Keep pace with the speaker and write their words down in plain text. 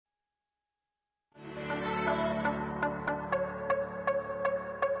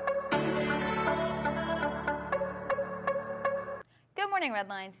morning, Red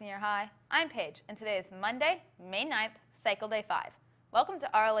Lion Senior High. I'm Paige, and today is Monday, May 9th, Cycle Day 5. Welcome to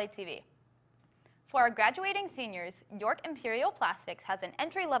RLA TV. For our graduating seniors, York Imperial Plastics has an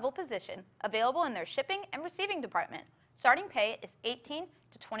entry-level position available in their shipping and receiving department. Starting pay is $18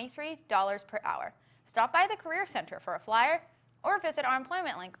 to $23 per hour. Stop by the Career Center for a flyer or visit our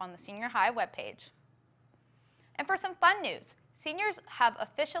employment link on the Senior High webpage. And for some fun news, seniors have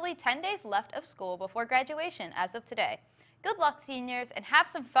officially 10 days left of school before graduation as of today. Good luck, seniors, and have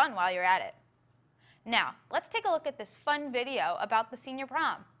some fun while you're at it. Now, let's take a look at this fun video about the senior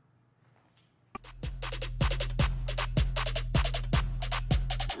prom.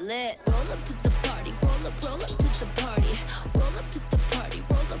 Lit. Roll up to the party, roll up to the party. Roll up to the party,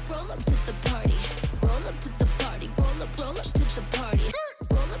 roll up to the party. Roll up to the party, roll up to the party.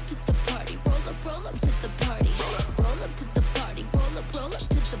 Roll up to the party, roll up to the party. Roll up to the party, roll up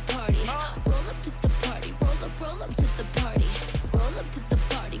to the party. Roll up to the party, roll up to the party. Roll up to the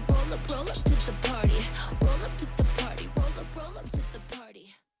party, roll up to the party. Roll up to the party, roll up to the party.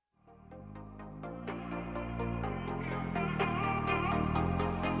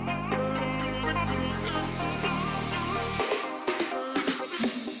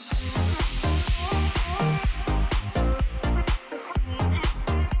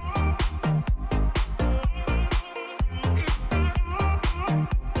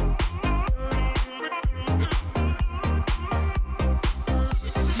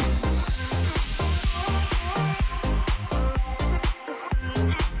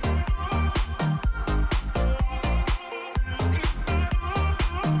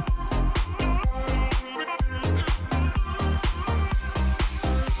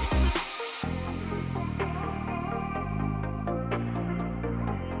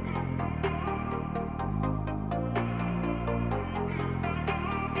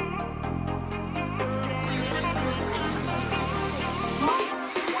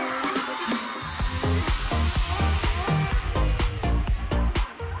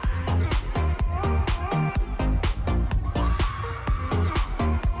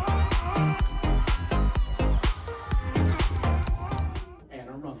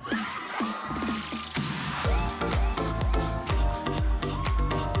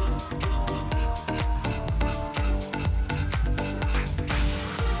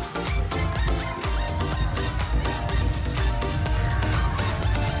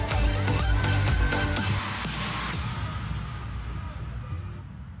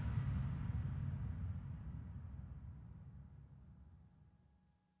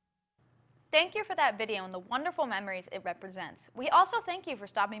 Thank you for that video and the wonderful memories it represents. We also thank you for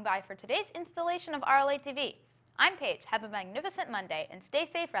stopping by for today's installation of RLA TV. I'm Paige. Have a magnificent Monday and stay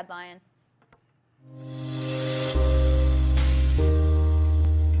safe, Red Lion.